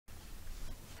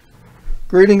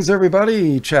Greetings,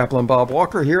 everybody. Chaplain Bob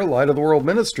Walker here, Light of the World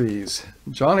Ministries.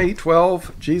 John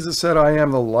 8:12, Jesus said, I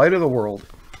am the light of the world.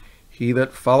 He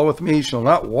that followeth me shall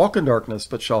not walk in darkness,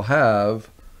 but shall have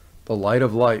the light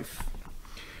of life.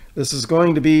 This is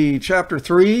going to be chapter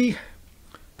 3,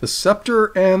 the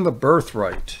Sceptre and the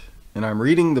Birthright. And I'm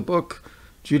reading the book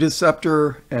Judah's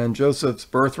Sceptre and Joseph's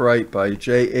Birthright by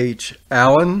J.H.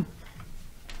 Allen.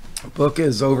 The book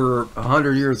is over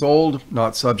 100 years old,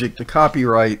 not subject to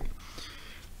copyright.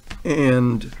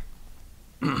 And,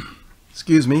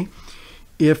 excuse me,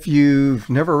 if you've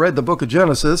never read the book of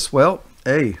Genesis, well,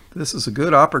 hey, this is a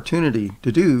good opportunity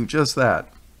to do just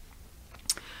that.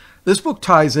 This book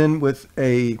ties in with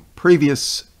a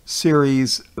previous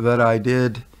series that I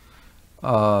did,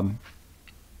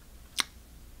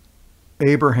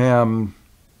 Abraham.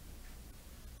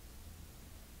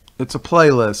 It's a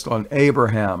playlist on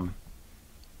Abraham,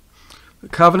 the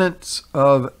covenants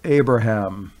of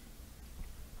Abraham.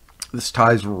 This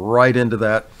ties right into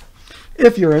that,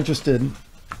 if you're interested.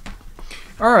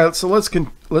 All right, so let's get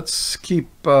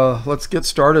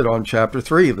started on chapter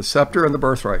 3, the Sceptre and the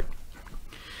Birthright.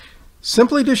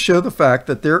 Simply to show the fact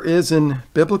that there is in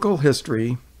biblical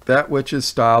history that which is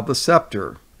styled the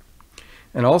scepter,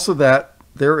 and also that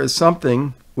there is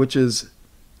something which is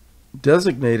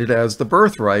designated as the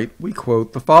birthright, we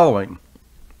quote the following.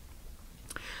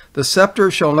 The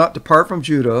scepter shall not depart from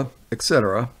Judah,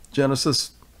 etc.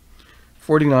 Genesis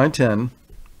 49:10.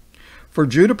 For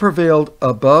Judah prevailed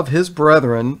above his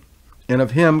brethren, and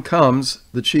of him comes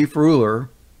the chief ruler,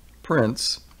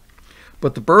 prince,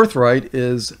 but the birthright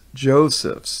is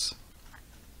Joseph's.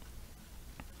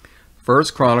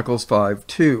 1 Chronicles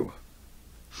 5:2.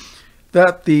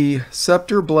 That the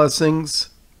scepter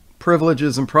blessings,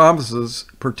 privileges, and promises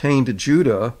pertain to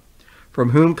Judah,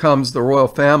 from whom comes the royal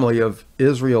family of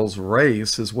Israel's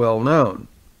race, is well known,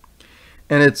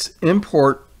 and its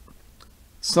import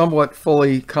somewhat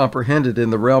fully comprehended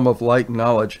in the realm of light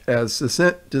knowledge as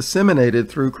disseminated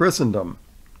through Christendom.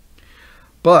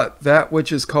 But that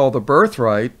which is called the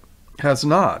birthright has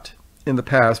not, in the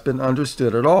past, been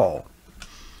understood at all,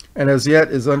 and as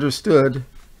yet is understood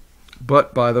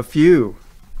but by the few.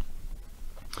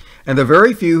 And the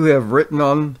very few who have written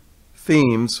on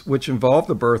themes which involve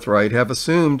the birthright have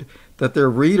assumed that their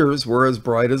readers were as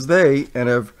bright as they, and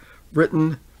have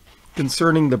written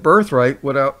concerning the birthright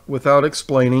without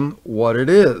explaining what it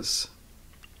is.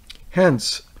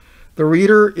 Hence, the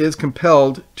reader is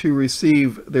compelled to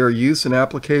receive their use and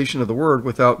application of the word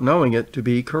without knowing it to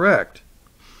be correct.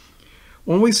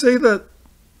 When we say that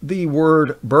the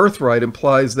word birthright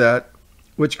implies that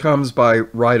which comes by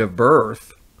right of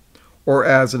birth, or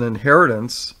as an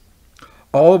inheritance,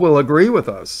 all will agree with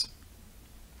us.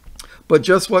 But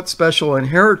just what special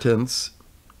inheritance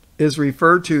is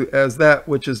referred to as that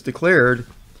which is declared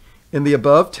in the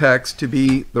above text to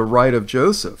be the right of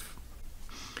Joseph,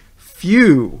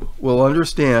 few will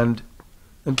understand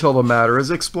until the matter is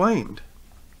explained.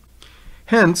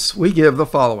 Hence, we give the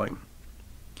following.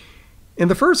 In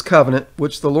the first covenant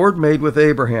which the Lord made with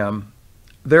Abraham,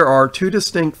 there are two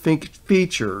distinct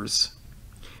features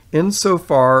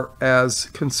insofar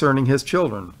as concerning his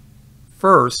children.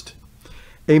 First,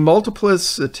 a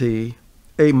multiplicity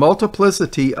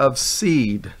of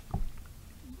seed,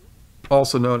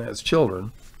 also known as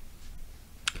children,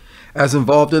 as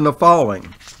involved in the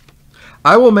following.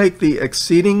 I will make thee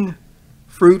exceeding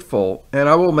fruitful, and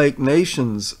I will make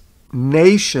nations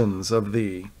of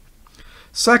thee.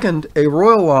 Second, a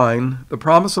royal line, the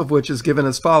promise of which is given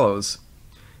as follows.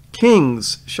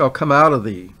 Kings shall come out of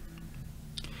thee.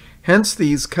 Hence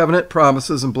these covenant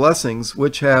promises and blessings,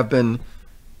 which have been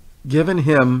given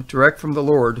him direct from the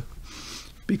Lord,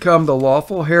 become the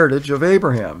lawful heritage of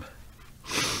Abraham.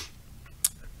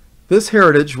 This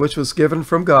heritage, which was given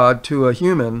from God to a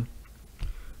human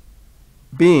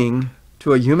being,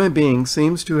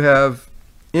 seems to have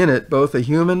in it both a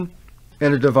human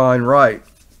and a divine right.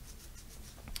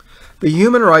 The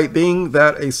human right being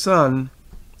that a son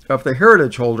of the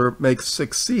heritage holder may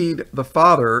succeed the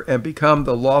father and become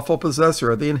the lawful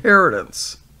possessor of the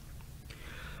inheritance.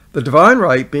 The divine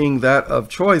right being that of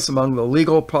choice among the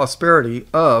legal prosperity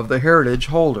of the heritage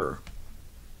holder.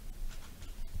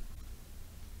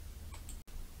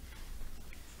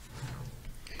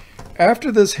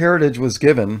 After this heritage was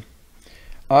given,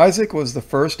 Isaac was the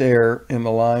first heir in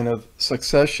the line of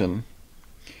succession,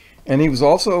 and he was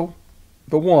also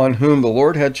the one whom the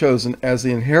Lord had chosen as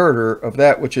the inheritor of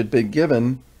that which had been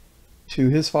given to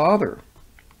his father.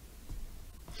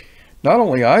 Not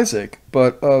only Isaac,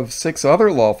 but of 6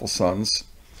 other lawful sons,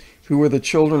 who were the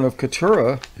children of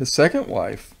Keturah, his second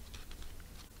wife.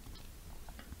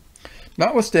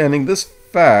 Notwithstanding this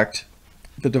fact,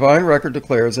 the divine record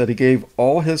declares that he gave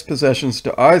all his possessions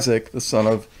to Isaac, the son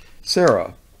of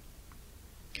Sarah.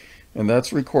 And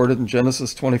that's recorded in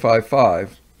Genesis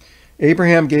 25:5.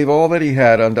 Abraham gave all that he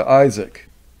had unto Isaac.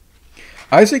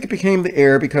 Isaac became the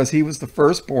heir because he was the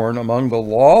firstborn among the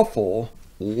lawful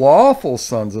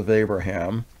sons of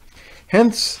Abraham.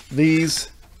 Hence, these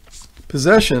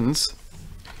possessions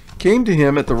came to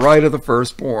him at the right of the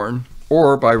firstborn,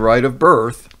 or by right of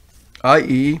birth,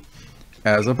 i.e.,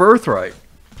 as a birthright.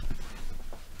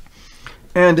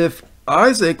 And if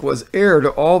Isaac was heir to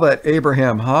all that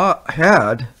Abraham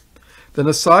had, then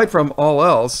aside from all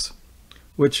else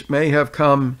which may have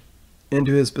come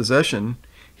into his possession,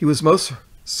 he was most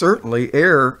certainly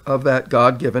heir of that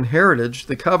God-given heritage,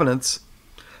 the covenants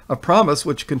of promise,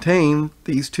 which contain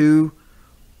these two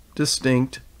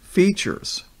distinct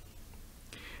features: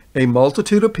 a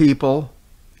multitude of people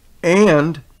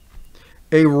and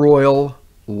a royal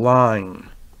line.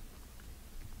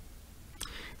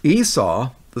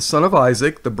 Esau, the son of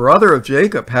Isaac, the brother of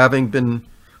Jacob, having been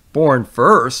born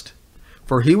first,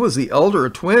 for he was the elder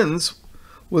of twins,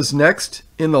 was next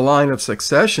in the line of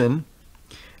succession,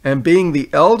 and being the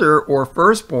elder or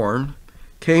firstborn,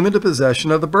 came into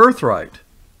possession of the birthright.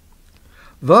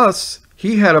 Thus,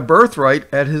 he had a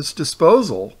birthright at his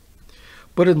disposal,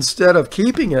 but instead of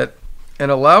keeping it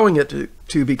and allowing it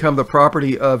to become the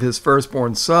property of his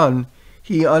firstborn son,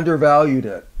 he undervalued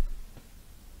it.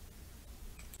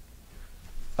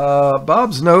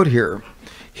 Bob's note here,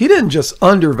 he didn't just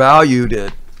undervalue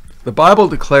it. The Bible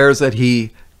declares that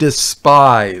he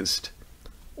despised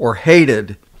or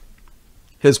hated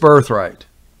his birthright.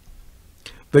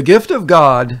 The gift of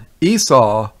God,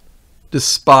 Esau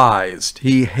despised.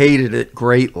 He hated it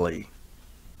greatly.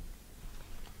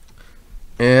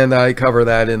 And I cover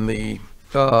that in the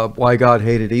Why God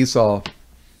Hated Esau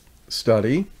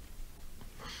study.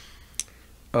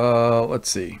 Let's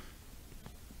see.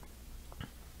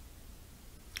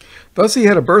 Thus he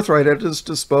had a birthright at his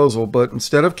disposal, but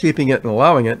instead of keeping it and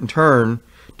allowing it in turn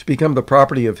to become the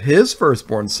property of his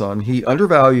firstborn son, he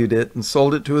undervalued it and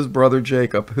sold it to his brother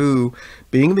Jacob, who,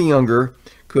 being the younger,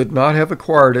 could not have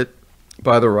acquired it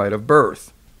by the right of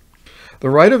birth. The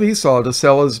right of Esau to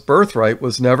sell his birthright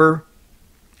has never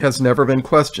been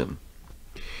questioned.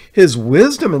 His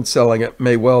wisdom in selling it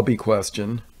may well be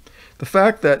questioned. The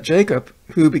fact that Jacob,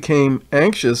 who became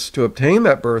anxious to obtain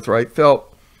that birthright, felt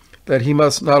that he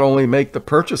must not only make the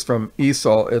purchase from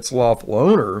Esau its lawful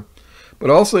owner, but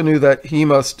also knew that he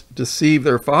must deceive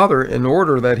their father in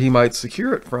order that he might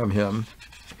secure it from him.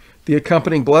 The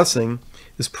accompanying blessing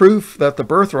is proof that the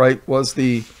birthright was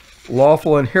the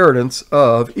lawful inheritance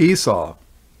of Esau.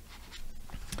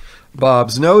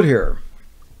 Bob's note here.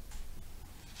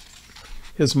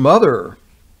 His mother,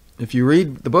 if you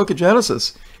read the book of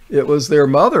Genesis, it was their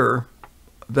mother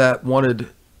that wanted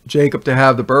Jacob to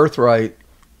have the birthright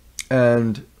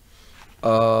and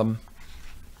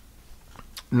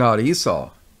not Esau.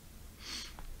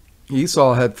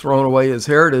 Esau had thrown away his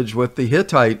heritage with the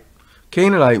Hittite,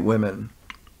 Canaanite women.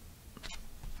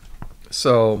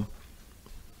 So,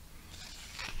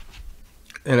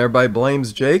 and everybody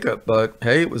blames Jacob, but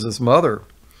hey, it was his mother.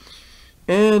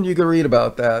 And you can read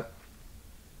about that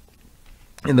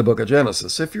in the book of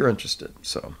Genesis if you're interested.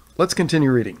 So let's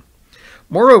continue reading.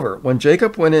 Moreover, when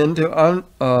Jacob went in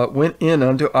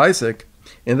unto Isaac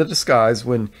in the disguise,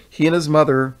 when he and his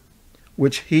mother,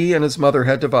 which he and his mother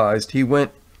had devised, he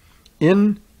went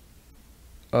with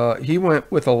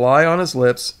a lie on his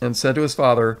lips and said to his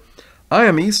father, I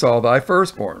am Esau, thy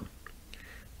firstborn.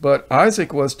 But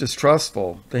Isaac was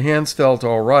distrustful. The hands felt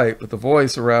all right, but the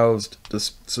voice aroused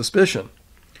suspicion.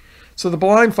 So the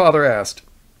blind father asked,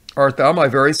 Art thou my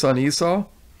very son Esau?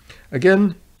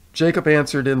 Again, Jacob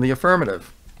answered in the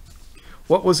affirmative.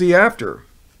 What was he after?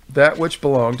 That which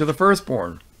belonged to the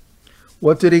firstborn.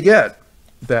 What did he get?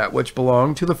 That which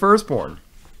belonged to the firstborn.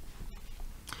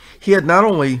 He had not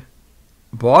only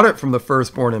bought it from the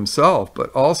firstborn himself, but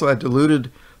also had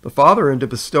deluded the father into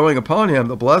bestowing upon him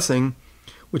the blessing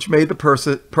which made the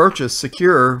purchase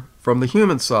secure from the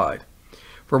human side.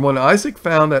 For when Isaac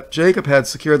found that Jacob had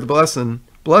secured the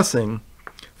blessing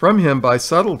from him by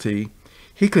subtlety,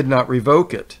 he could not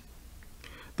revoke it.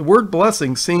 The word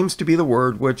blessing seems to be the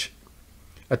word which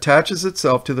attaches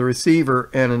itself to the receiver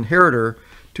and inheritor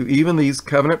to even these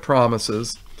covenant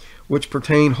promises, which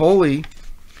pertain wholly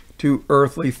to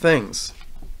earthly things.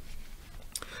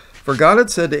 For God had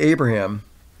said to Abraham,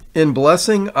 In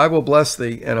blessing I will bless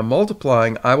thee, and in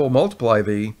multiplying I will multiply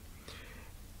thee.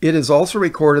 It is also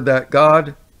recorded that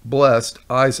God blessed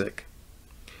Isaac,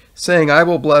 saying, I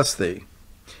will bless thee,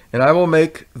 and I will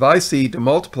make thy seed to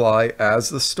multiply as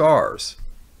the stars.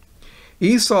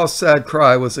 Esau's sad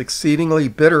cry was exceedingly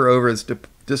bitter over his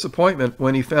disappointment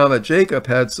when he found that Jacob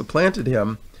had supplanted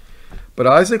him, but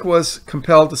Isaac was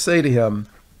compelled to say to him,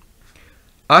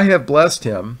 I have blessed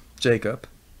him, Jacob,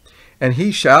 and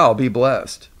he shall be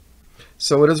blessed.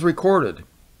 So it is recorded.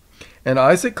 And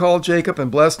Isaac called Jacob and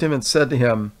blessed him and said to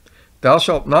him, Thou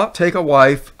shalt not take a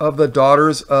wife of the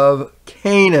daughters of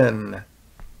Canaan.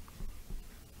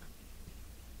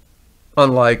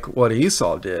 Unlike what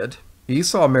Esau did.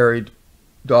 Esau married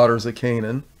daughters of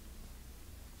Canaan.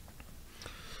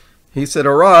 He said,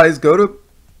 Arise, go to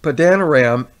Padan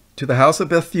Aram, to the house of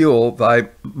Bethuel, thy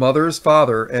mother's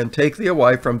father, and take thee a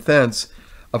wife from thence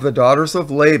of the daughters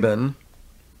of Laban,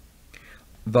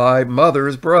 thy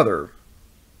mother's brother.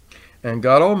 And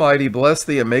God Almighty bless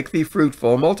thee and make thee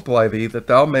fruitful, multiply thee, that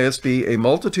thou mayest be a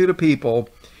multitude of people.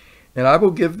 And I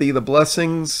will give thee the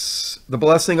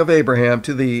blessing of Abraham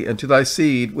to thee and to thy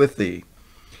seed with thee.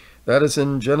 That is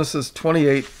in Genesis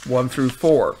 28, 1 through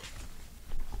 4.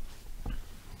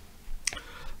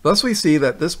 Thus we see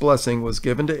that this blessing was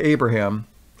given to Abraham,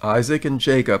 Isaac, and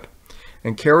Jacob,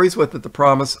 and carries with it the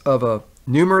promise of a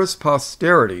numerous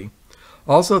posterity.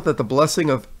 Also that the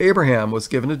blessing of Abraham was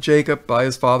given to Jacob by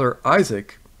his father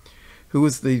Isaac, who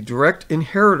was the direct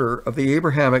inheritor of the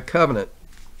Abrahamic covenant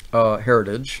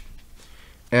heritage,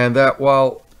 and that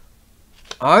while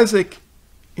Isaac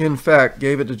in fact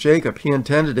gave it to Jacob, he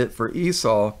intended it for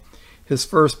Esau, his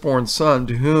firstborn son,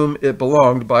 to whom it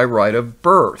belonged by right of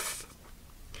birth.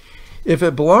 If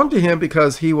it belonged to him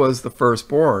because he was the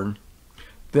firstborn,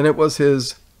 then it was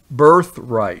his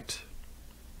birthright.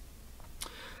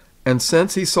 And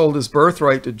since he sold his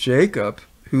birthright to Jacob,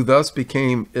 who thus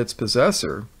became its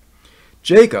possessor,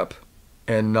 Jacob,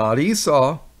 and not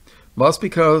Esau, must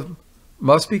become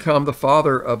the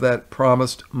father of that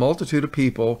promised multitude of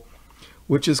people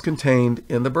which is contained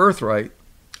in the birthright,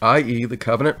 i.e., the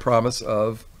covenant promise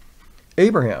of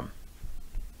Abraham.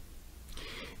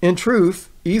 In truth,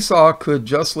 Esau could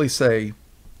justly say,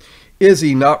 Is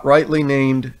he not rightly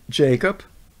named Jacob,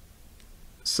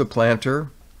 supplanter?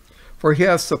 For he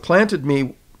has supplanted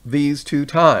me these 2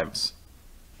 times.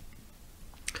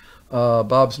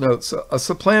 Bob's notes, a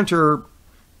supplanter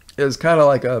is kind of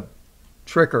like a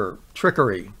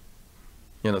trickery.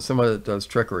 Someone that does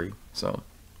trickery. So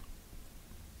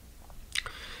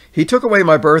he took away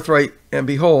my birthright, and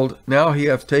behold, now he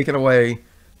hath taken away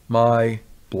my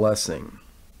blessing.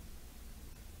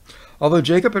 Although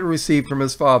Jacob had received from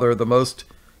his father the most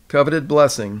coveted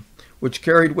blessing, which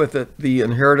carried with it the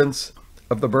inheritance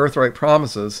of the birthright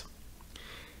promises,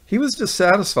 he was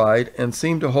dissatisfied and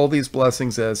seemed to hold these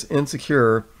blessings as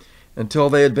insecure until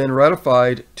they had been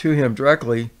ratified to him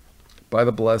directly by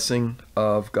the blessing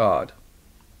of God.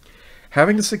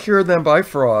 Having secured them by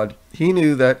fraud, he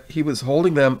knew that he was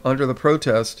holding them under the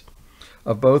protest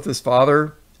of both his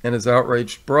father and his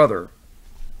outraged brother.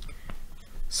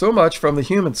 So much from the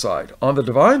human side. On the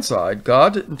divine side,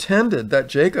 God intended that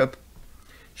Jacob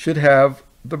should have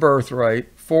the birthright,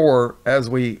 for as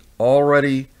we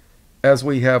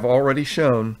have already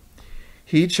shown,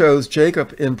 he chose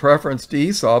Jacob in preference to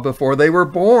Esau before they were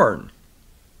born.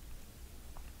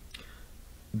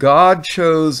 God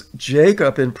chose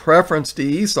Jacob in preference to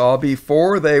Esau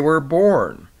before they were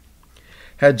born.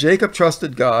 Had Jacob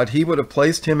trusted God, he would have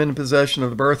placed him in possession of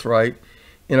the birthright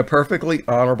in a perfectly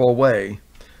honorable way.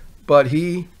 But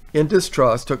he, in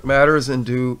distrust, took matters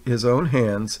into his own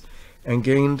hands and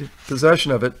gained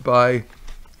possession of it by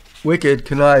wicked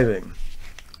conniving.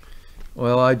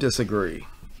 Well, I disagree.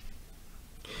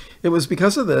 It was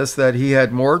because of this that he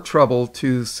had more trouble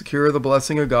to secure the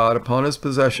blessing of God upon his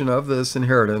possession of this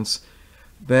inheritance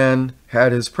than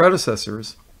had his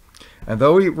predecessors. And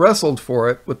though he wrestled for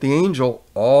it with the angel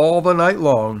all the night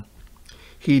long,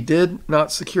 he did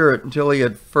not secure it until he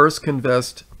had first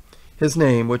confessed his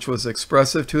name, which was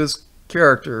expressive to his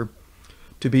character,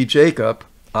 to be Jacob,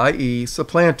 i.e.,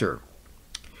 supplanter.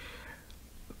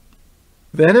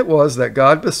 Then it was that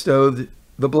God bestowed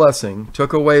the blessing,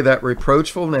 took away that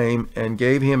reproachful name, and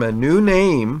gave him a new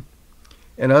name,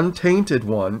 an untainted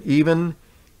one, even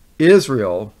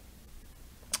Israel,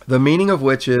 the meaning of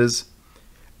which is,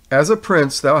 as a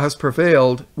prince thou hast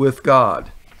prevailed with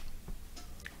God.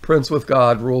 Prince with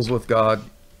God, rules with God,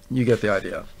 you get the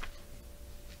idea.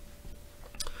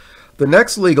 The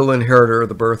next legal inheritor of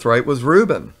the birthright was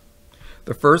Reuben,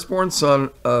 the firstborn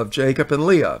son of Jacob and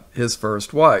Leah, his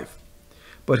first wife.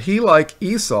 But he, like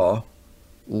Esau,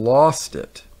 lost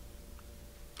it.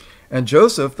 And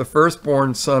Joseph, the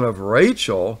firstborn son of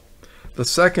Rachel, the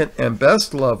second and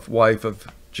best loved wife of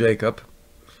Jacob,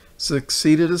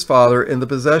 succeeded his father in the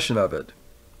possession of it.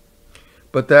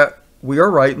 But that we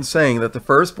are right in saying that the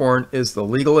firstborn is the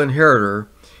legal inheritor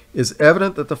is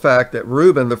evident that the fact that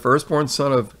Reuben, the firstborn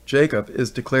son of Jacob,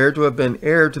 is declared to have been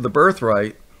heir to the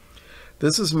birthright.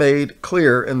 This is made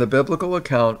clear in the biblical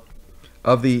account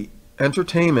of the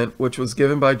entertainment which was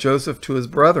given by Joseph to his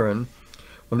brethren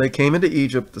when they came into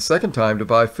Egypt the second time to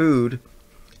buy food,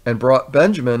 and brought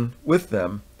Benjamin with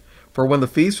them. For when the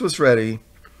feast was ready,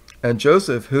 and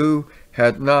Joseph, who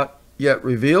had not yet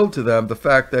revealed to them the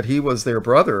fact that he was their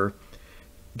brother,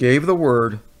 gave the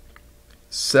word,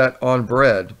 set on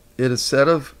bread. It is said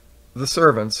of the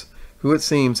servants, who it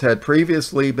seems had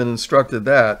previously been instructed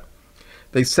that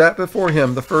they sat before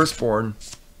him the firstborn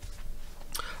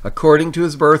according to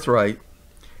his birthright,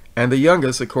 and the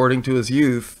youngest according to his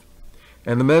youth,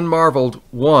 and the men marveled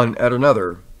one at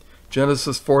another.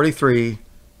 Genesis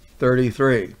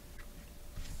 43:33.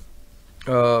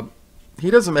 He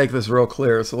doesn't make this real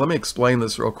clear, so let me explain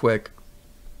this real quick.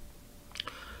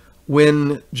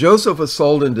 When Joseph was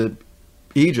sold into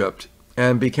Egypt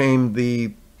and became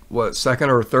the second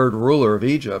or third ruler of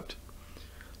Egypt,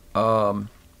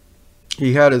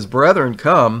 he had his brethren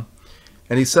come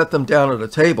and he set them down at a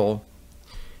table,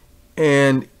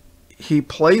 and he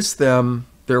placed them,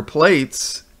 their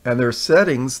plates and their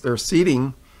settings, their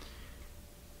seating,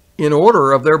 in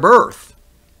order of their birth,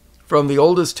 from the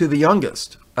oldest to the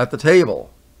youngest at the table.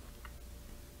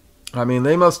 I mean,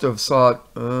 they must have thought,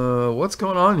 what's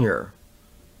going on here?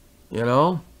 You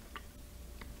know?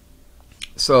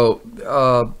 So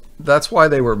that's why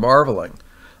they were marveling.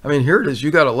 I mean, here it is,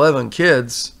 you got 11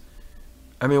 kids.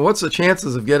 I mean, what's the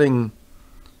chances of getting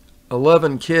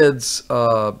 11 kids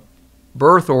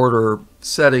birth order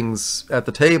settings at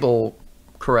the table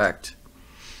correct?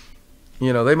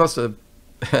 You know, they must have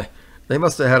they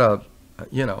must have had a,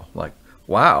 you know, like,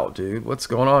 wow, dude, what's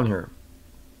going on here?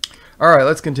 All right,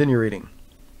 let's continue reading.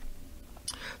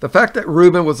 The fact that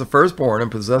Reuben was the firstborn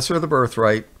and possessor of the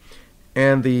birthright,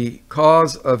 and the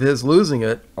cause of his losing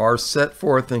it, are set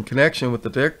forth in connection with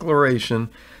the declaration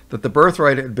that the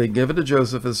birthright had been given to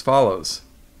Joseph as follows.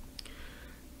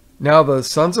 Now the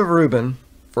sons of Reuben,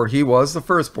 for he was the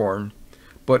firstborn,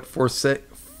 but forasmuch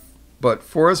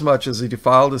as he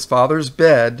defiled his father's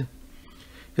bed,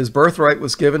 his birthright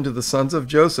was given to the sons of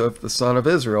Joseph, the son of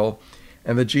Israel,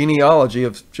 and the genealogy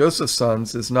of Joseph's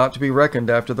sons is not to be reckoned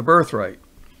after the birthright.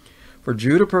 For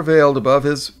Judah prevailed above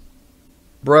his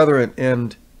brethren,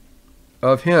 and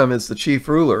of him is the chief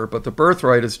ruler, but the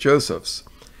birthright is Joseph's.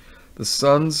 The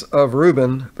sons of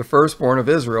Reuben, the firstborn of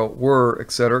Israel, were,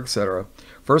 etc., etc.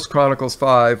 1 Chronicles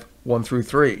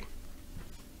 5:1-3.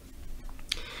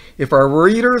 If our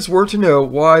readers were to know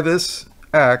why this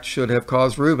act should have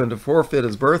caused Reuben to forfeit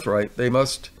his birthright, they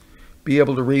must be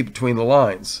able to read between the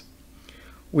lines.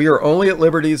 We are only at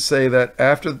liberty to say that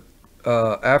after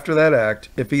that act,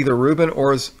 if either Reuben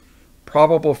or his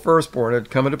probable firstborn had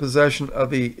come into possession of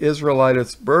the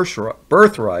Israelites'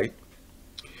 birthright,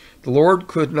 the Lord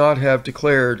could not have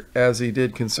declared as he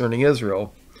did concerning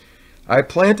Israel, I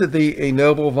planted thee a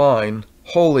noble vine,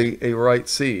 wholly a right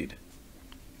seed.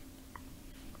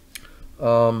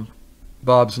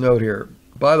 Bob's note here.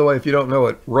 By the way, if you don't know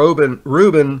it,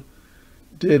 Reuben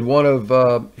did one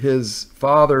of his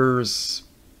father's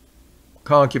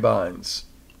concubines,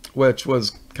 which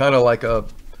was kind of like a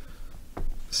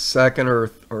second or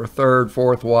third,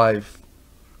 fourth wife.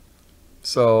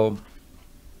 So,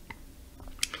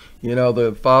 you know,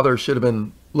 the father should have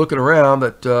been looking around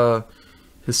that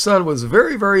his son was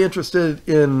very, very interested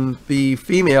in the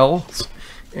females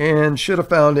and should have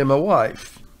found him a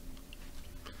wife.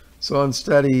 So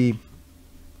instead he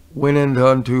went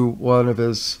into one of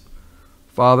his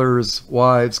father's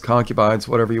wives, concubines,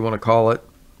 whatever you want to call it.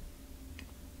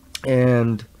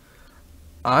 And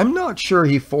I'm not sure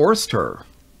he forced her.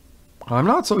 I'm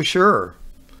not so sure.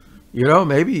 You know,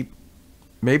 maybe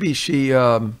she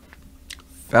found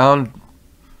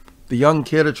the young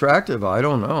kid attractive. I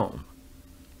don't know.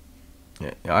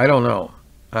 I don't know.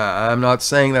 I'm not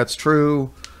saying that's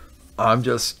true. I'm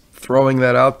just throwing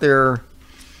that out there,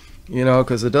 you know,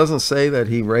 because it doesn't say that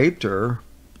he raped her.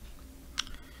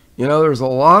 You know, there's a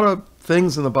lot of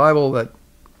things in the Bible that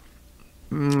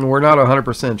we're not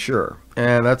 100% sure.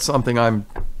 And that's something I'm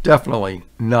definitely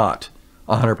not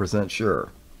 100% sure.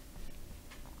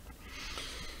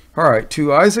 All right,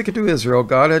 to Isaac and to Israel,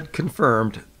 God had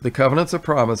confirmed the covenants of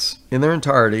promise in their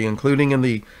entirety, including in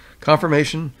the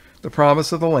confirmation, the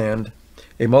promise of the land,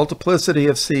 a multiplicity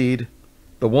of seed,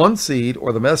 the one seed,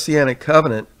 or the messianic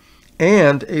covenant,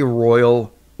 and a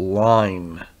royal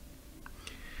line.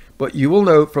 But you will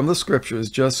note from the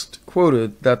scriptures just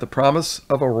quoted that the promise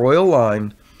of a royal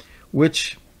line,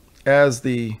 which, as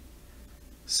the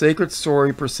sacred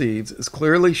story proceeds is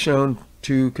clearly shown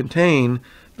to contain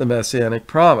the messianic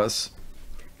promise,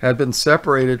 had been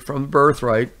separated from the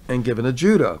birthright and given to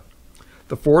Judah,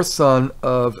 the fourth son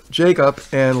of Jacob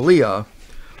and Leah,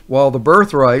 while the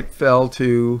birthright fell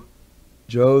to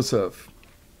Joseph.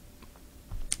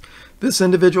 This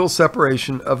individual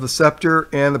separation of the scepter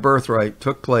and the birthright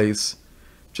took place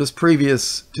just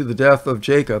previous to the death of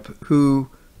Jacob, who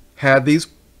had these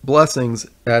blessings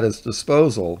at his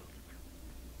disposal,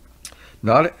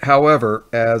 not, however,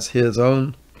 as his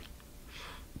own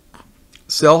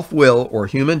self-will or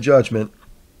human judgment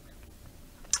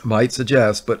might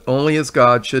suggest, but only as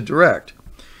God should direct.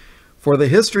 For the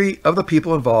history of the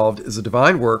people involved is a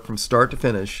divine work from start to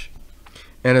finish,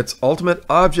 and its ultimate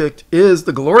object is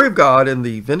the glory of God and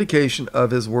the vindication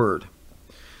of his word.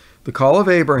 The call of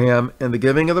Abraham and the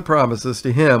giving of the promises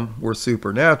to him were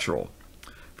supernatural,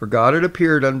 for God had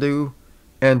appeared unto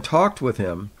and talked with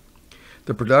him.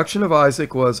 The production of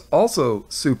Isaac was also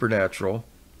supernatural.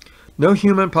 No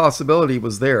human possibility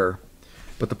was there,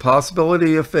 but the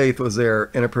possibility of faith was there,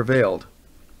 and it prevailed.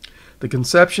 The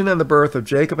conception and the birth of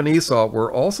Jacob and Esau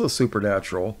were also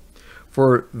supernatural,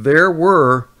 for there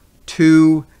were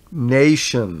two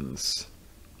nations,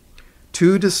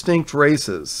 two distinct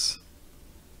races.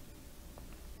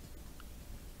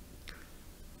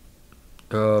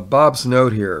 Bob's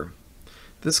note here.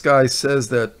 This guy says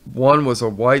that one was a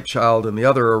white child and the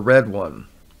other a red one.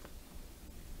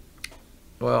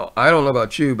 Well, I don't know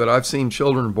about you, but I've seen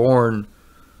children born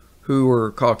who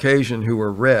were Caucasian who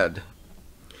were red.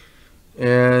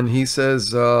 And he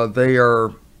says they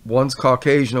are, one's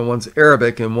Caucasian and one's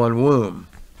Arabic in one womb.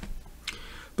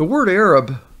 The word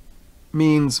Arab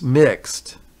means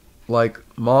mixed, like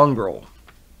mongrel.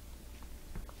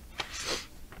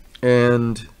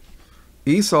 And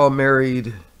Esau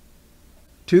married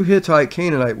two Hittite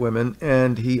Canaanite women,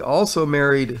 and he also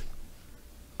married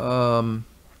one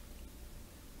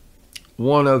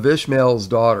of Ishmael's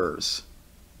daughters.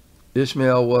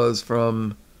 Ishmael was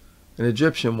from an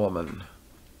Egyptian woman.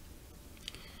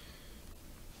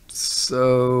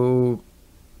 So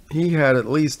he had at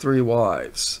least 3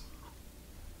 wives.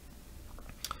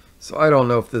 So I don't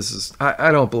know if this is,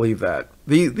 I don't believe that.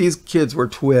 These kids were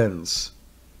twins.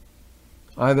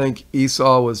 I think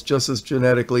Esau was just as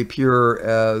genetically pure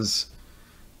as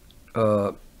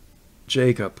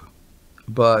Jacob,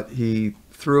 but he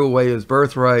threw away his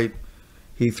birthright.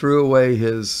 He threw away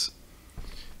his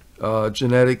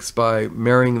genetics by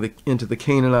marrying into the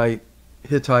Canaanite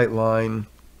Hittite line.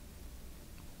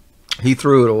 He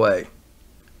threw it away.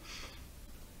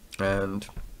 And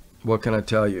what can I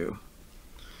tell you?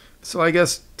 So I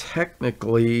guess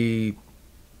technically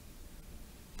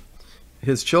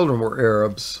his children were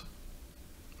Arabs.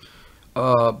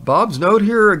 Bob's note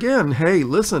here again. Hey,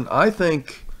 listen, I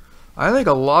think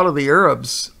a lot of the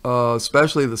Arabs,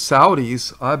 especially the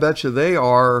Saudis, I bet you they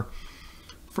are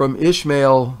from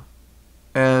Ishmael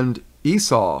and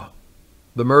Esau,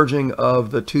 the merging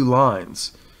of the two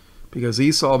lines, because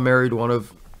Esau married one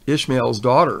of Ishmael's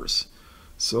daughters.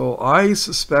 So I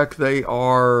suspect they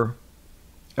are,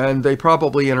 and they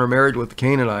probably intermarried with the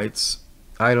Canaanites.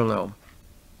 I don't know.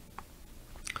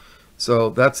 So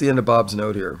that's the end of Bob's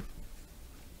note here.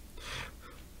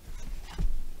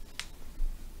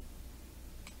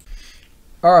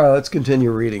 All right, let's continue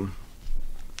reading.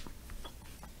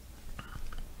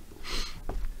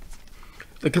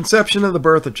 The conception and the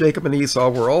birth of Jacob and Esau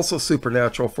were also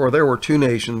supernatural, for there were 2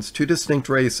 nations, 2 distinct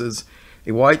races,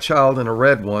 a white child and a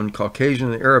red one,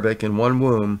 Caucasian and Arabic, in one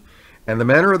womb, and the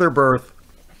manner of their birth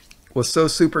was so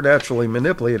supernaturally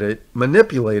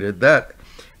manipulated that,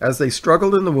 as they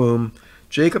struggled in the womb,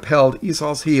 Jacob held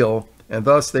Esau's heel, and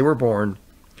thus they were born,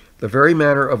 the very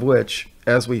manner of which,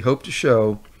 as we hope to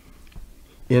show,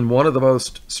 in one of the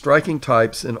most striking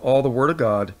types in all the Word of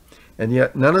God, and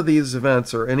yet none of these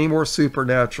events are any more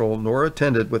supernatural, nor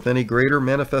attended with any greater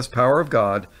manifest power of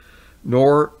God,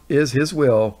 nor is his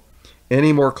will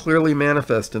any more clearly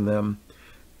manifest in them,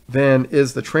 than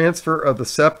is the transfer of the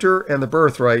scepter and the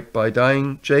birthright by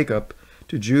dying Jacob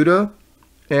to Judah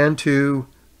and to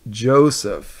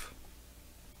Joseph.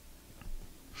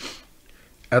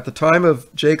 At the time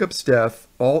of Jacob's death,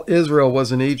 all Israel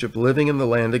was in Egypt, living in the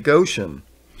land of Goshen.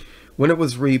 When it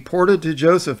was reported to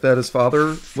Joseph that his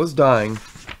father was dying,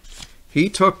 he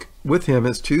took with him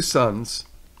his 2 sons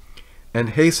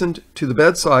and hastened to the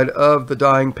bedside of the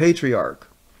dying patriarch.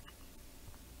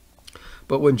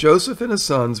 But when Joseph and his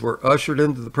sons were ushered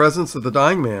into the presence of the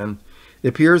dying man, it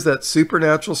appears that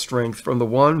supernatural strength from the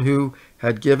one who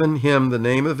had given him the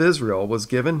name of Israel was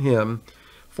given him,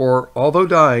 for although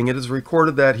dying, it is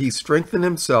recorded that he strengthened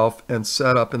himself and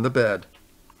sat up in the bed.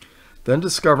 Then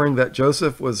discovering that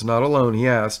Joseph was not alone, he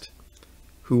asked,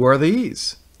 "Who are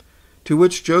these?" To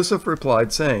which Joseph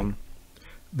replied, saying,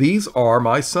 "These are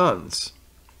my sons,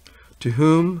 to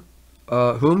whom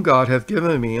God hath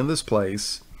given me in this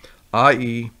place,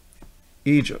 i.e.,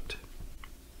 Egypt."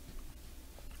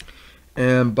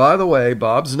 And by the way,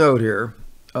 Bob's note here,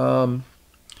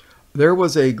 there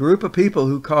was a group of people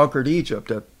who conquered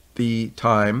Egypt at the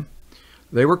time.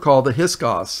 They were called the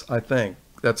Hyksos, I think.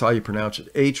 That's how you pronounce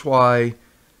it. Hysksos.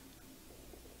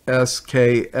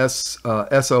 Hyksos.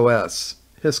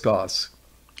 Hysksos.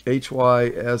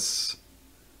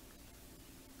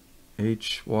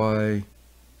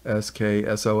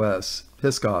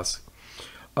 Hyksos.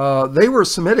 They were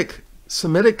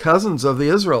Semitic cousins of the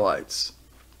Israelites.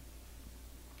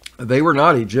 They were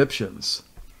not Egyptians.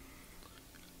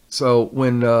 So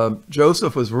when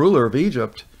Joseph was ruler of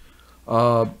Egypt,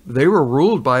 they were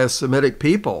ruled by a Semitic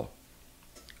people.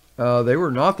 They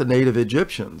were not the native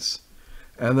Egyptians.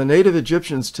 And the native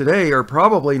Egyptians today are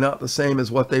probably not the same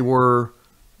as what they were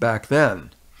back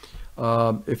then.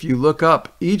 If you look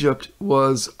up, Egypt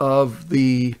was of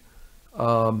the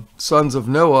sons of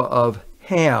Noah of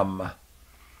Ham.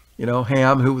 You know,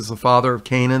 Ham, who was the father of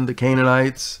Canaan, the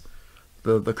Canaanites,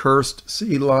 the cursed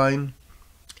seed line.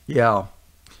 Yeah.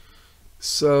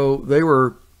 So they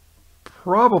were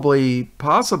possibly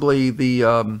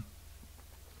the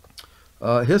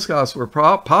Hyksos were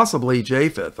possibly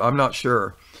Japheth. I'm not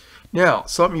sure. Now,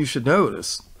 something you should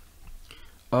notice.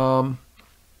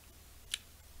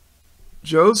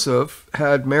 Joseph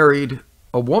had married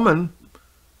a woman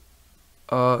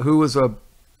who was a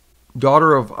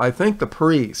daughter of, I think, the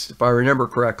priest, if I remember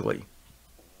correctly.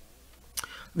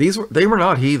 They were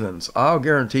not heathens. I'll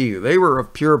guarantee you. They were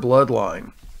of pure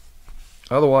bloodline.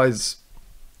 Otherwise,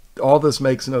 all this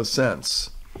makes no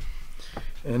sense.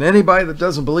 And anybody that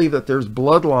doesn't believe that there's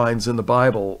bloodlines in the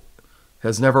Bible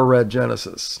has never read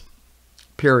Genesis,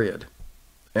 period.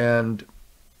 And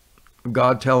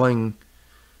God telling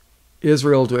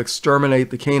Israel to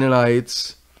exterminate the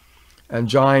Canaanites and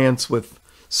giants with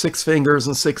 6 fingers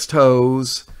and 6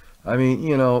 toes. I mean,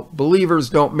 you know, believers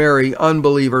don't marry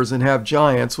unbelievers and have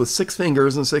giants with 6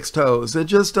 fingers and 6 toes. It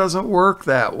just doesn't work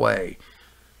that way.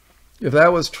 If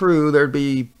that was true, there'd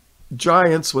be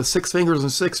giants with 6 fingers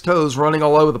and 6 toes running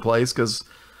all over the place, because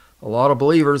a lot of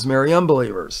believers marry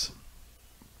unbelievers.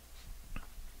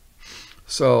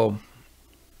 So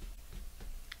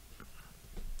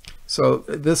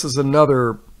this is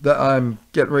another that I'm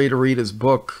getting ready to read his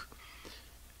book,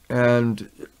 and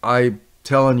I'm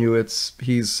telling you,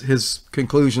 his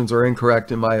conclusions are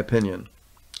incorrect in my opinion.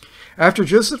 After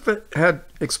Joseph had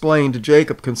explained to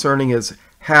Jacob concerning his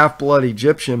half-blood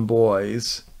Egyptian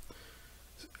boys,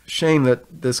 shame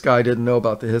that this guy didn't know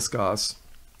about the Hyksos.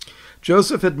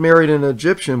 Joseph had married an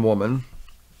Egyptian woman.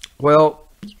 Well,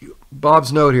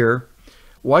 Bob's note here,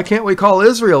 why can't we call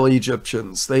Israel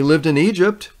Egyptians? They lived in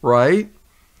Egypt, right?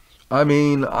 I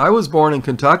mean, I was born in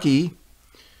Kentucky,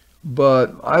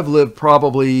 but I've lived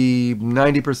probably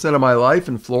 90% of my life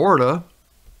in Florida.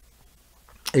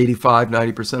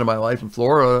 85–90% of my life in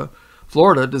Florida.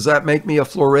 Does that make me a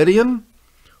Floridian?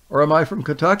 Or am I from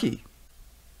Kentucky?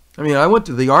 I mean, I went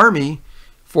to the Army,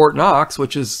 Fort Knox,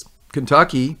 which is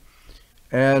Kentucky,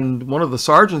 and one of the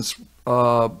sergeants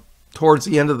towards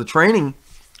the end of the training,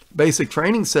 basic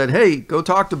training, said, "Hey, go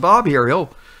talk to Bob here. He'll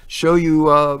show you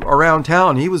around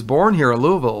town." He was born here in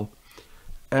Louisville.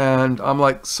 And I'm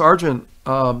like, "Sergeant,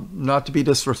 not to be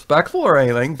disrespectful or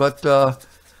anything, but the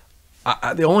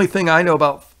only thing I know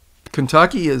about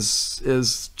Kentucky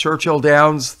is Churchill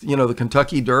Downs, you know, the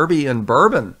Kentucky Derby and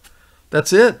bourbon.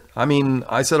 That's it." I mean,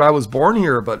 I said I was born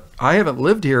here, but I haven't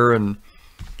lived here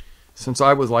since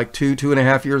I was like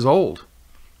 2.5 years old.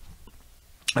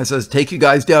 I says, "Take you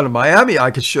guys down to Miami, I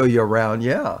could show you around."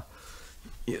 Yeah.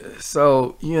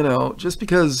 So, you know, just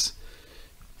because,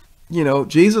 you know,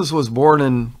 Jesus was born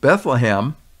in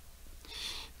Bethlehem,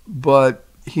 but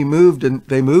they moved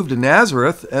to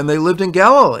Nazareth and they lived in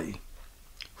Galilee.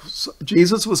 So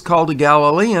Jesus was called a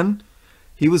Galilean.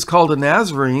 He was called a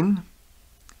Nazarene.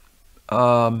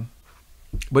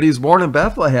 But he was born in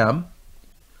Bethlehem,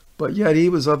 but yet he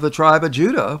was of the tribe of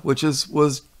Judah, which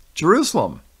was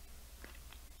Jerusalem.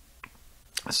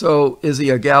 So is he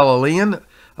a Galilean,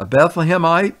 a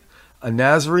Bethlehemite, a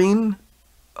Nazarene?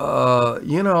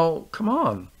 You know, come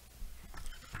on.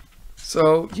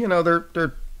 So, you know,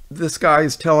 this guy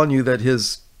is telling you that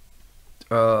his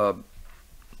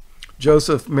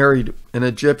Joseph married an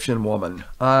Egyptian woman.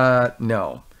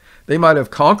 No. They might have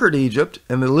conquered Egypt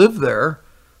and they lived there.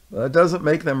 That doesn't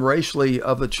make them racially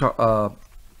of the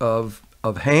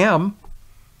of Ham.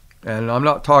 And I'm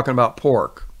not talking about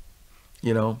pork.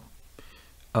 You know,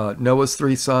 Noah's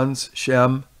three sons,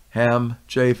 Shem, Ham,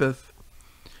 Japheth,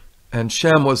 and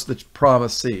Shem was the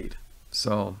promised seed.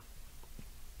 So,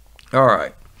 all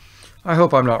right. I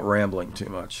hope I'm not rambling too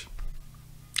much.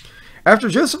 After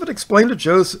Joseph had explained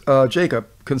to Jacob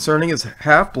concerning his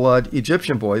half-blood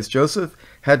Egyptian boys, Joseph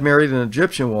had married an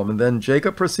Egyptian woman. Then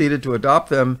Jacob proceeded to adopt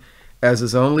them as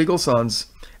his own legal sons,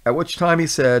 at which time he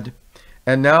said,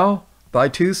 "And now thy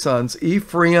two sons,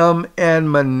 Ephraim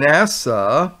and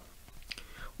Manasseh,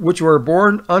 which were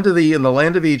born unto thee in the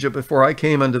land of Egypt before I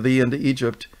came unto thee into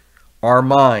Egypt, are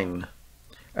mine.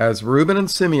 As Reuben and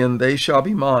Simeon, they shall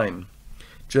be mine."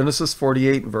 Genesis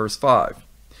 48 and verse 5.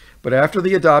 But after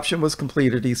the adoption was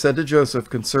completed, he said to Joseph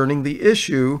concerning the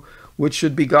issue which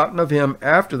should be gotten of him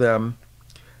after them,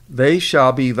 "They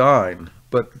shall be thine,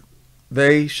 but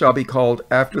they shall be called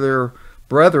after their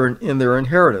brethren in their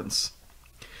inheritance."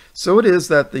 So it is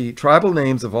that the tribal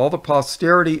names of all the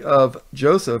posterity of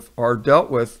Joseph are dealt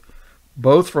with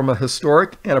both from a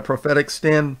historic and a prophetic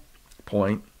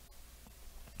standpoint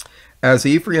as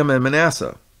Ephraim and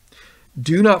Manasseh.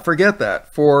 Do not forget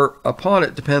that, for upon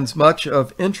it depends much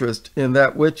of interest in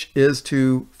that which is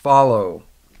to follow.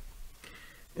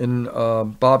 In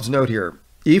Bob's note here,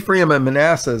 Ephraim and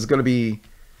Manasseh is going to be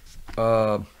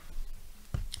the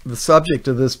subject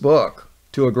of this book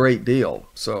to a great deal,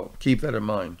 so keep that in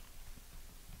mind.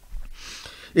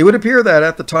 It would appear that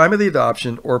at the time of the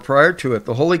adoption, or prior to it,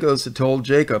 the Holy Ghost had told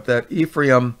Jacob that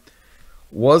Ephraim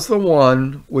was the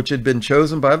one which had been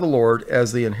chosen by the Lord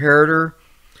as the inheritor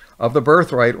of the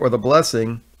birthright or the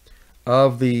blessing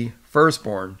of the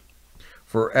firstborn.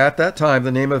 For at that time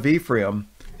the name of Ephraim,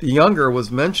 the younger,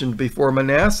 was mentioned before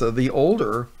Manasseh, the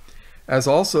older, as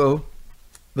also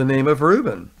the name of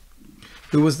Reuben,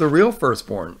 who was the real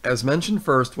firstborn, as mentioned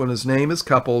first when his name is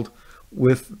coupled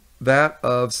with that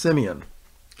of Simeon.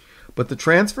 But the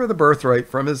transfer of the birthright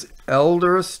from his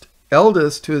eldest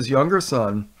to his younger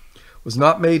son was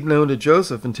not made known to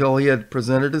Joseph until he had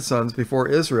presented his sons before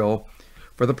Israel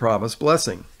for the promised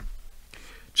blessing.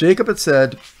 Jacob had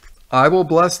said, "I will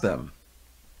bless them."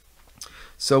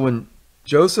 So when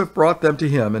Joseph brought them to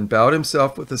him and bowed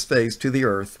himself with his face to the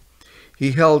earth,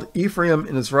 he held Ephraim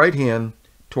in his right hand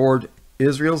toward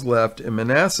Israel's left, and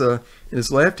Manasseh in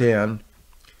his left hand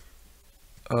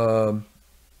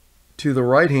to the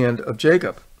right hand of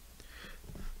Jacob.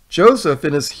 Joseph,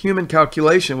 in his human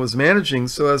calculation, was managing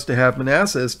so as to have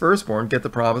Manasseh, his firstborn, get the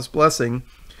promised blessing,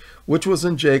 which was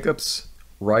in Jacob's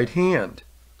right hand.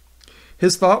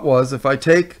 His thought was, if I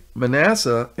take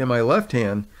Manasseh in my left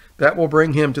hand, that will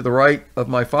bring him to the right of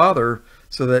my father,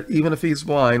 so that even if he's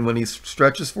blind, when he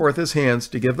stretches forth his hands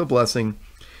to give the blessing,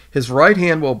 his right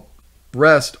hand will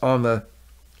rest on the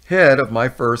head of my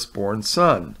firstborn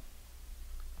son.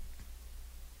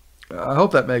 I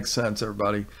hope that makes sense,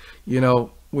 everybody. You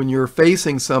know, when you're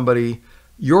facing somebody,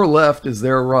 your left is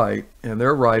their right, and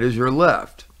their right is your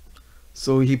left.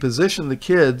 So he positioned the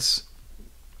kids,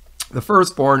 the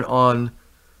firstborn, on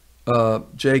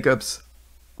Jacob's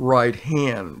right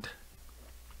hand.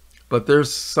 But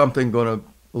there's something a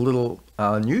little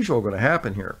unusual going to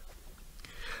happen here.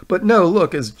 But no,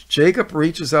 look, as Jacob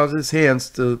reaches out his hands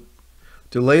to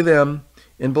lay them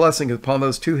in blessing upon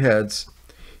those two heads,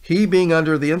 he, being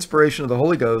under the inspiration of the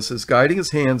Holy Ghost, is guiding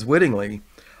his hands wittingly,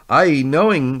 i.e.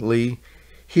 knowingly,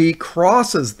 he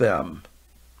crosses them.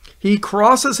 He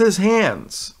crosses his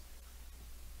hands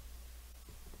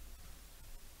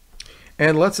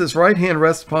and lets his right hand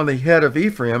rest upon the head of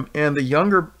Ephraim and the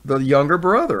younger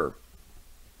brother.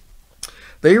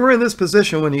 They were in this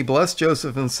position when he blessed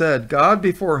Joseph and said, "God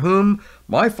before whom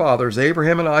my fathers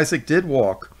Abraham and Isaac did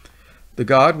walk, the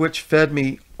God which fed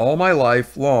me all my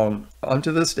life long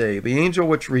unto this day, the angel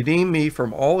which redeemed me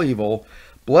from all evil,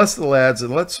 bless the lads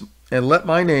and let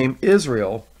my name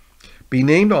Israel be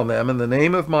named on them in the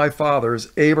name of my fathers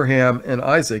Abraham and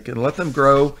Isaac, and let them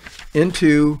grow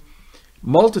into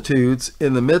multitudes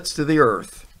in the midst of the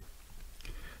earth."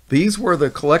 These were the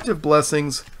collective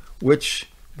blessings which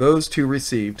those two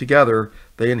received. Together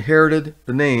they inherited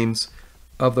the names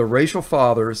of the racial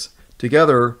fathers.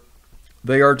 Together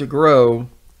they are to grow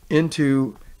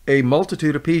into a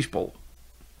multitude of people.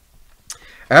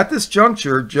 At this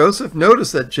juncture, Joseph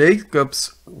noticed that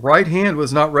Jacob's right hand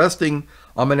was not resting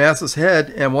on Manasseh's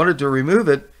head and wanted to remove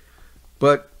it,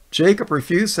 but Jacob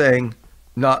refused, saying,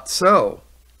 "Not so."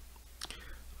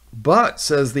 "But,"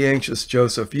 says the anxious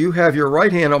Joseph, "you have your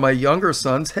right hand on my younger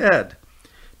son's head."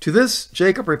 To this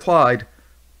Jacob replied,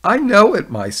 "I know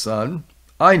it, my son.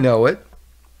 I know it."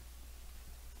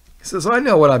 He says, "I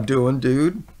know what I'm doing,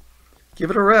 dude.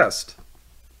 Give it a rest."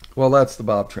 Well, that's the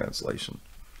Bob translation.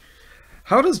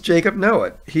 How does Jacob know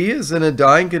it? He is in a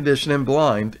dying condition and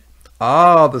blind.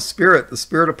 Ah, the spirit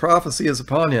of prophecy is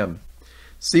upon him.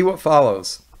 See what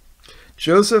follows.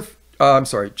 Jacob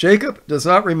does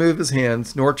not remove his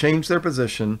hands nor change their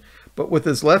position, but with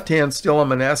his left hand still on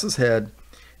Manasseh's head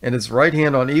and his right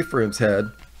hand on Ephraim's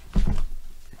head.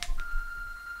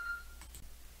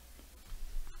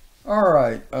 All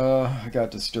right, I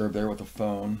got disturbed there with the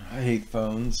phone. I hate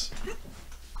phones.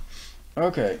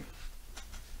 Okay.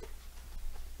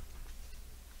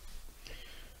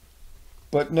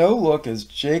 But no, look, as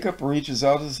Jacob reaches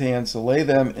out his hands to lay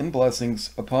them in blessings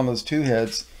upon those two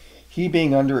heads, he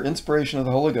being under inspiration of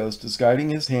the Holy Ghost is guiding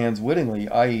his hands wittingly,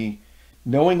 i.e.,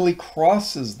 knowingly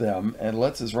crosses them and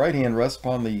lets his right hand rest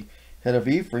upon the head of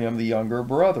Ephraim, the younger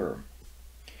brother.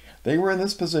 They were in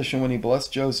this position when he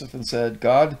blessed Joseph and said,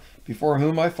 God, before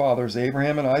whom my fathers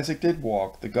Abraham and Isaac did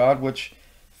walk, the God which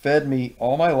fed me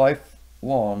all my life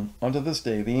long unto this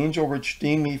day, the angel which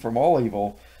redeemed me from all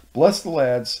evil, bless the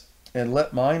lads, and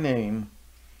let my name,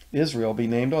 Israel, be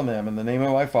named on them, in the name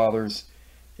of my fathers,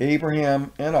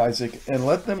 Abraham and Isaac, and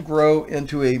let them grow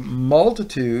into a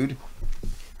multitude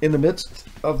in the midst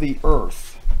of the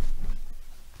earth.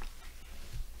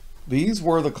 These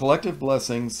were the collective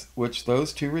blessings which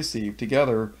those two received.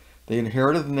 Together, they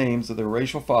inherited the names of their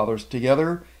racial fathers.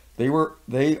 Together,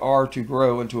 they are to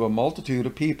grow into a multitude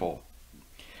of people.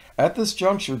 At this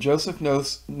juncture, Joseph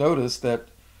noticed that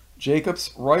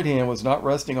Jacob's right hand was not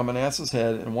resting on Manasseh's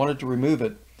head and wanted to remove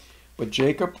it, but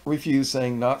Jacob refused,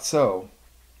 saying, Not so.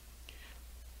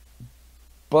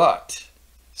 But,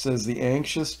 says the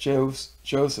anxious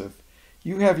Joseph,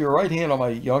 you have your right hand on my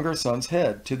younger son's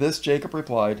head. To this Jacob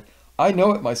replied, I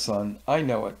know it, my son, I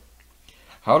know it.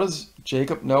 How does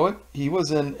Jacob know it? He was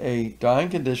in a dying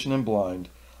condition and blind.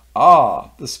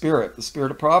 Ah, the spirit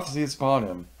of prophecy is upon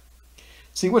him.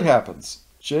 See what happens.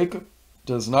 Jacob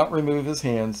does not remove his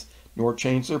hands nor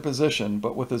change their position,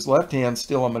 but with his left hand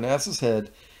still on Manasseh's head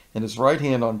and his right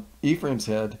hand on Ephraim's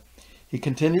head, he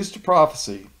continues to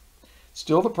prophesy.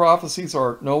 Still, the prophecies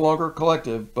are no longer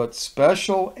collective, but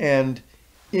special and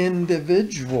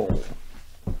individual.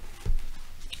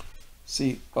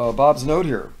 See, Bob's note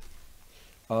here.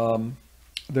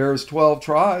 There's 12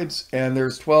 tribes, and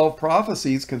there's 12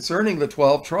 prophecies concerning the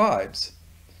 12 tribes.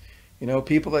 You know,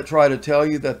 people that try to tell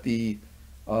you that the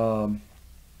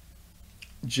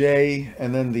J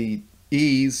and then the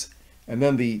E's and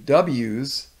then the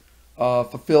W's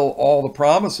fulfill all the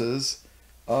promises,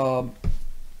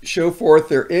 show forth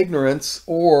their ignorance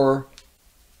or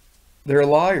they're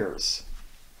liars.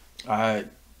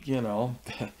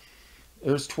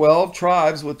 There's 12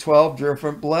 tribes with 12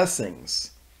 different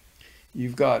blessings.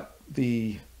 You've got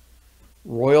the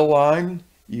royal line,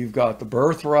 you've got the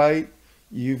birthright,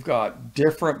 you've got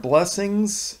different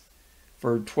blessings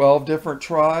for 12 different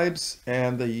tribes,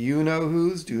 and the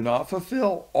you-know-whos do not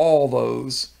fulfill all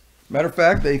those. Matter of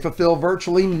fact, they fulfill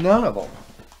virtually none of them.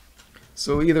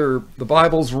 So either the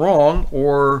Bible's wrong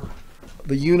or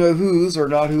the you-know-whos are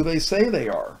not who they say they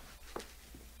are.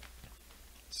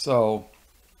 So,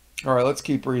 all right, let's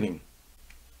keep reading.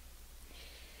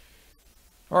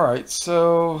 All right,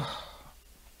 so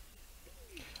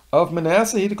of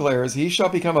Manasseh he declares, he shall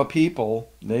become a people,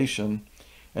 nation,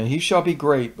 and he shall be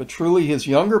great, but truly his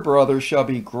younger brother shall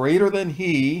be greater than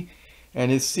he,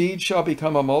 and his seed shall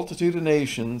become a multitude of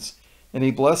nations. And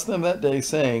he blessed them that day,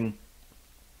 saying,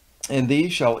 and thee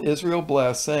shall Israel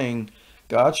bless, saying,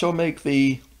 God shall make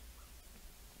thee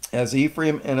as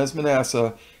Ephraim and as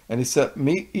Manasseh. And he set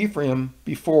Ephraim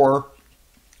before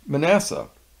Manasseh.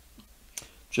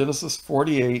 Genesis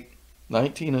 48,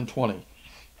 19 and 20.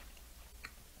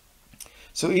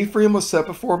 So Ephraim was set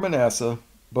before Manasseh,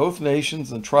 both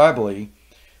nations and tribally,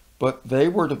 but they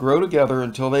were to grow together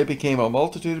until they became a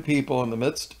multitude of people in the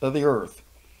midst of the earth.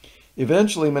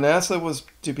 Eventually, Manasseh was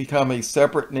to become a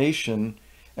separate nation,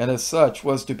 and as such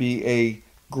was to be a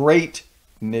great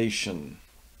nation.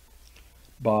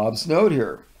 Bob's note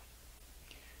here.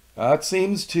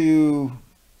 It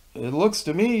looks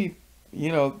to me,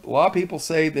 a lot of people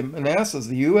say that Manasseh is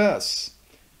the U.S.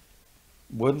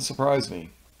 Wouldn't surprise me.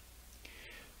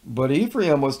 But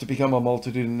Ephraim was to become a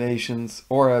multitude of nations,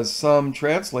 or as some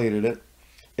translated it,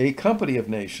 a company of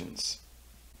nations.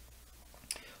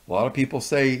 A lot of people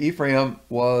say Ephraim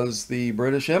was the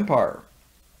British Empire.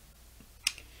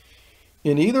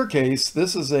 In either case,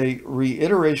 this is a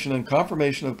reiteration and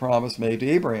confirmation of the promise made to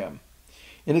Abraham.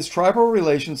 In his tribal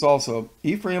relations also,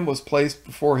 Ephraim was placed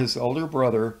before his elder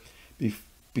brother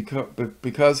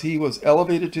because he was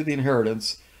elevated to the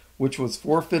inheritance, which was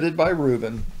forfeited by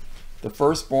Reuben, the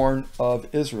firstborn of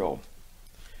Israel.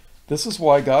 This is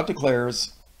why God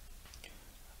declares,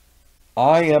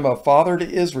 I am a father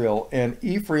to Israel, and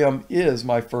Ephraim is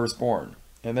my firstborn.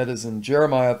 and that is in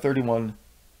Jeremiah 31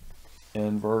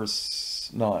 and verse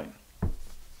 9.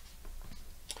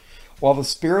 While the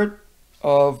spirit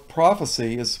of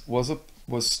prophecy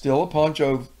was still upon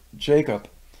Jacob,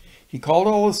 he called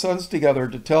all his sons together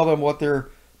to tell them what their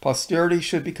posterity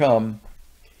should become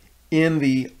in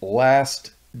the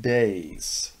last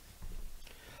days.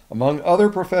 Among other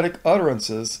prophetic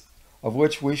utterances, of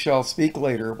which we shall speak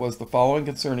later, was the following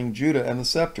concerning Judah and the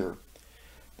scepter.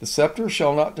 The scepter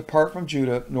shall not depart from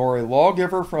Judah, nor a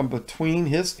lawgiver from between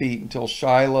his feet until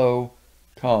Shiloh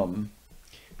come,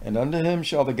 and unto him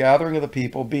shall the gathering of the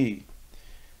people be.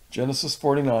 Genesis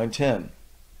 49:10.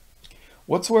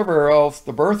 Whatsoever else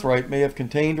the birthright may have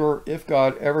contained, or if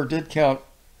God ever did count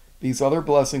these other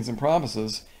blessings and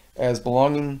promises as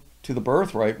belonging to the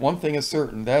birthright, one thing is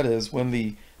certain, that is, when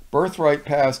the birthright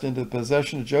passed into the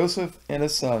possession of Joseph and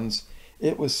his sons,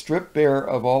 it was stripped bare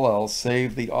of all else,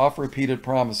 save the oft-repeated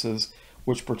promises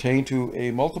which pertain to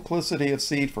a multiplicity of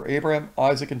seed for Abraham,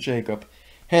 Isaac, and Jacob.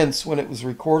 Hence, when it was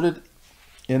recorded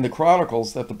in the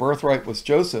Chronicles that the birthright was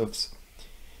Joseph's,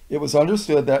 it was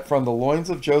understood that from the loins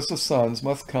of Joseph's sons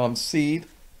must come seed,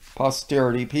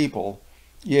 posterity, people,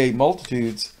 yea,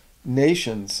 multitudes,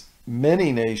 nations,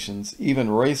 many nations, even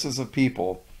races of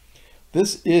people.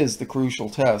 This is the crucial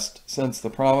test, since the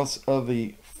promise of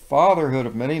the fatherhood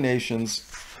of many nations,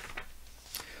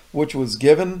 which was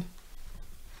given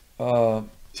to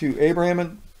Abraham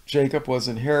and Jacob, was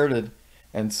inherited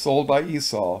and sold by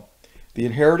Esau, the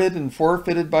inherited and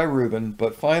forfeited by Reuben,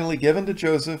 but finally given to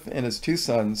Joseph and his two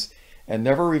sons, and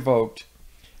never revoked.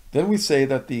 Then we say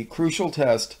that the crucial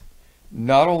test,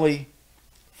 not only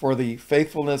for the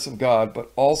faithfulness of God, but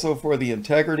also for the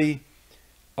integrity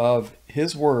of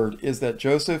his word, is that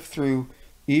Joseph, through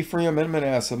Ephraim and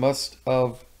Manasseh, must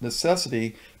of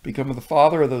necessity become the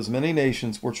father of those many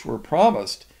nations which were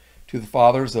promised to the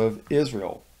fathers of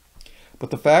Israel.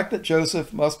 But the fact that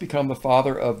Joseph must become the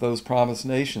father of those promised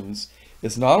nations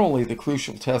is not only the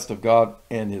crucial test of God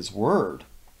and his word,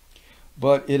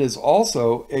 but it is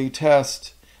also a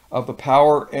test of the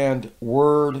power and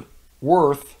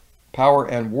worth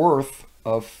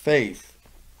of faith.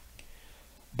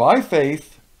 By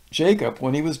faith, Jacob,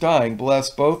 when he was dying,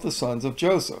 blessed both the sons of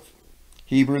Joseph.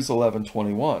 Hebrews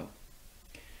 11:21.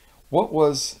 What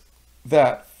was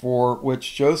that for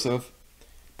which Joseph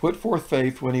put forth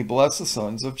faith when he blessed the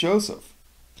sons of Joseph?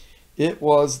 It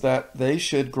was that they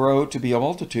should grow to be a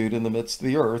multitude in the midst of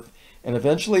the earth, and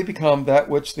eventually become that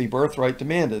which the birthright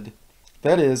demanded,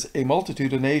 that is, a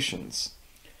multitude of nations.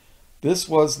 This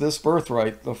was this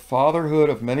birthright, the fatherhood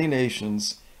of many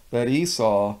nations, that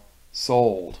Esau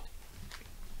sold.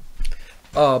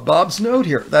 Bob's note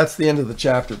here. That's the end of the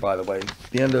chapter, by the way.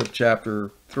 The end of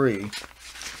chapter 3.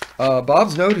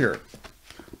 Bob's note here.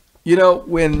 You know,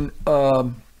 when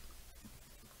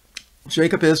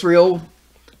Jacob Israel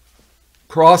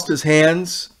crossed his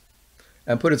hands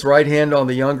and put his right hand on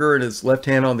the younger and his left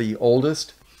hand on the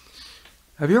oldest,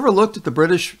 have you ever looked at the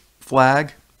British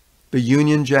flag, the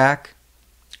Union Jack?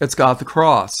 It's got the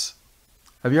cross.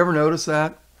 Have you ever noticed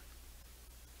that?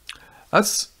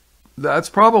 That's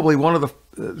probably one of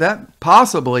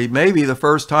possibly maybe the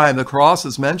first time the cross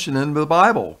is mentioned in the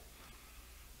Bible.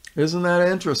 Isn't that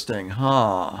interesting,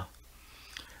 huh?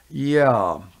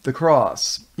 Yeah, the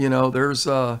cross. You know, there's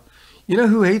you know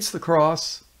who hates the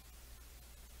cross?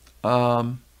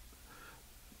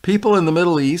 People in the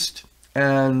Middle East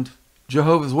and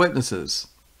Jehovah's Witnesses.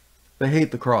 They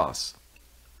hate the cross.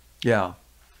 Yeah,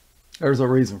 there's a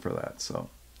reason for that. So,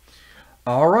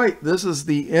 all right, this is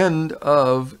the end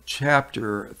of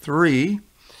chapter 3.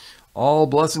 All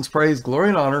blessings, praise, glory,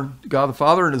 and honor to God the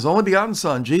Father and his only begotten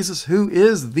Son, Jesus, who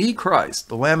is the Christ,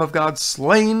 the Lamb of God,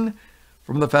 slain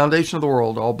from the foundation of the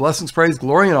world. All blessings, praise,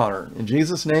 glory, and honor. In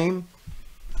Jesus' name,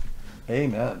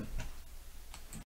 amen.